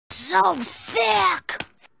so thick.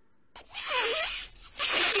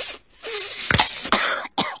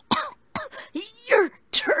 Your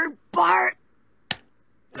turd, Bart.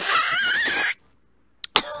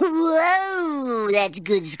 Whoa, that's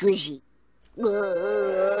good squishy. What's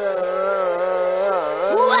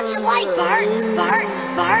it like, Bart? Bart?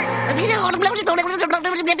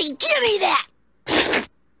 Give me that!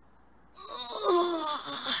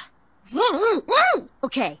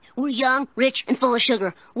 Okay, we're young, rich, and full of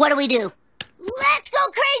sugar. What do we do? Let's go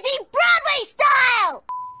crazy Broadway style!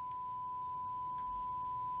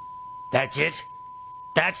 That's it?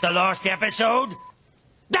 That's the last episode?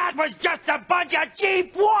 That was just a bunch of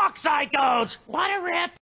cheap walk cycles! What a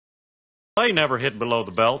rip! They never hit below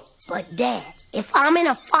the belt. But, Dad, if I'm in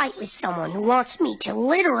a fight with someone who wants me to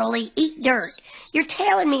literally eat dirt, you're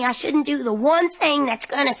telling me I shouldn't do the one thing that's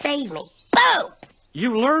gonna save me. Boom!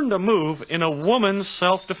 You learned a move in a woman's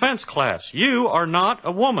self-defense class. You are not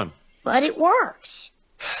a woman. But it works.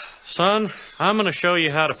 Son, I'm going to show you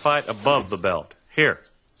how to fight above the belt. Here,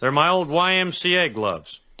 they're my old YMCA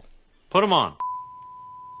gloves. Put them on.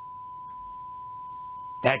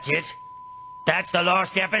 That's it? That's the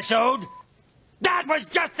last episode? That was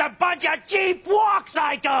just a bunch of cheap walk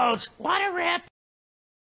cycles! What a rip!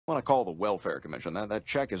 I want to call the Welfare Commission. That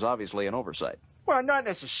check is obviously an oversight. Well, not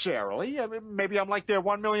necessarily. I mean, maybe I'm like their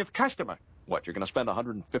 1 millionth customer. What, you're going to spend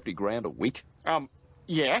 150 grand a week?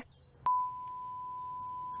 Yeah.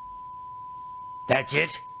 That's it?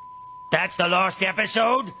 That's the last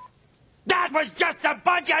episode? That was just a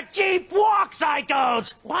bunch of cheap walk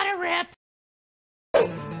cycles! What a rip!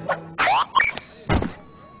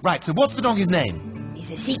 Right, so what's the donkey's name? It's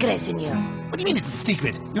a secret, senor. What do you mean it's a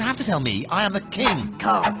secret? You have to tell me. I am the king.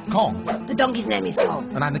 Kong. Kong. The donkey's name is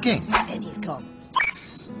Kong. And I'm the king. And he's Kong.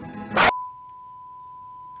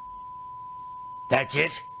 That's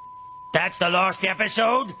it? That's the last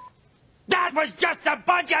episode? That was just a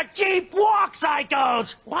bunch of cheap walk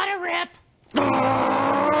cycles! What a rip!